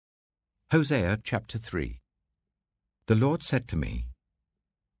Hosea chapter 3. The Lord said to me,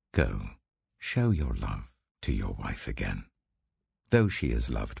 "Go, show your love to your wife again, though she is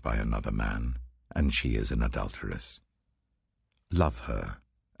loved by another man, and she is an adulteress. Love her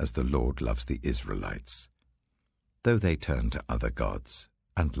as the Lord loves the Israelites, though they turn to other gods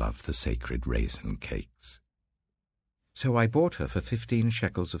and love the sacred raisin cakes." So I bought her for 15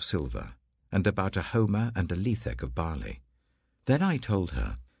 shekels of silver, and about a homer and a lethek of barley. Then I told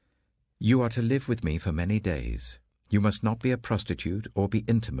her, "You are to live with me for many days. You must not be a prostitute or be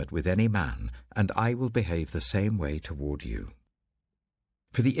intimate with any man, and I will behave the same way toward you.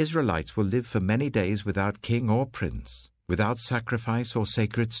 For the Israelites will live for many days without king or prince, without sacrifice or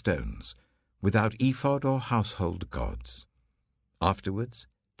sacred stones, without ephod or household gods. Afterwards,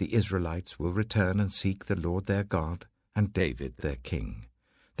 the Israelites will return and seek the Lord their God and David their king.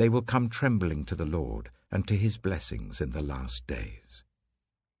 They will come trembling to the Lord and to his blessings in the last days.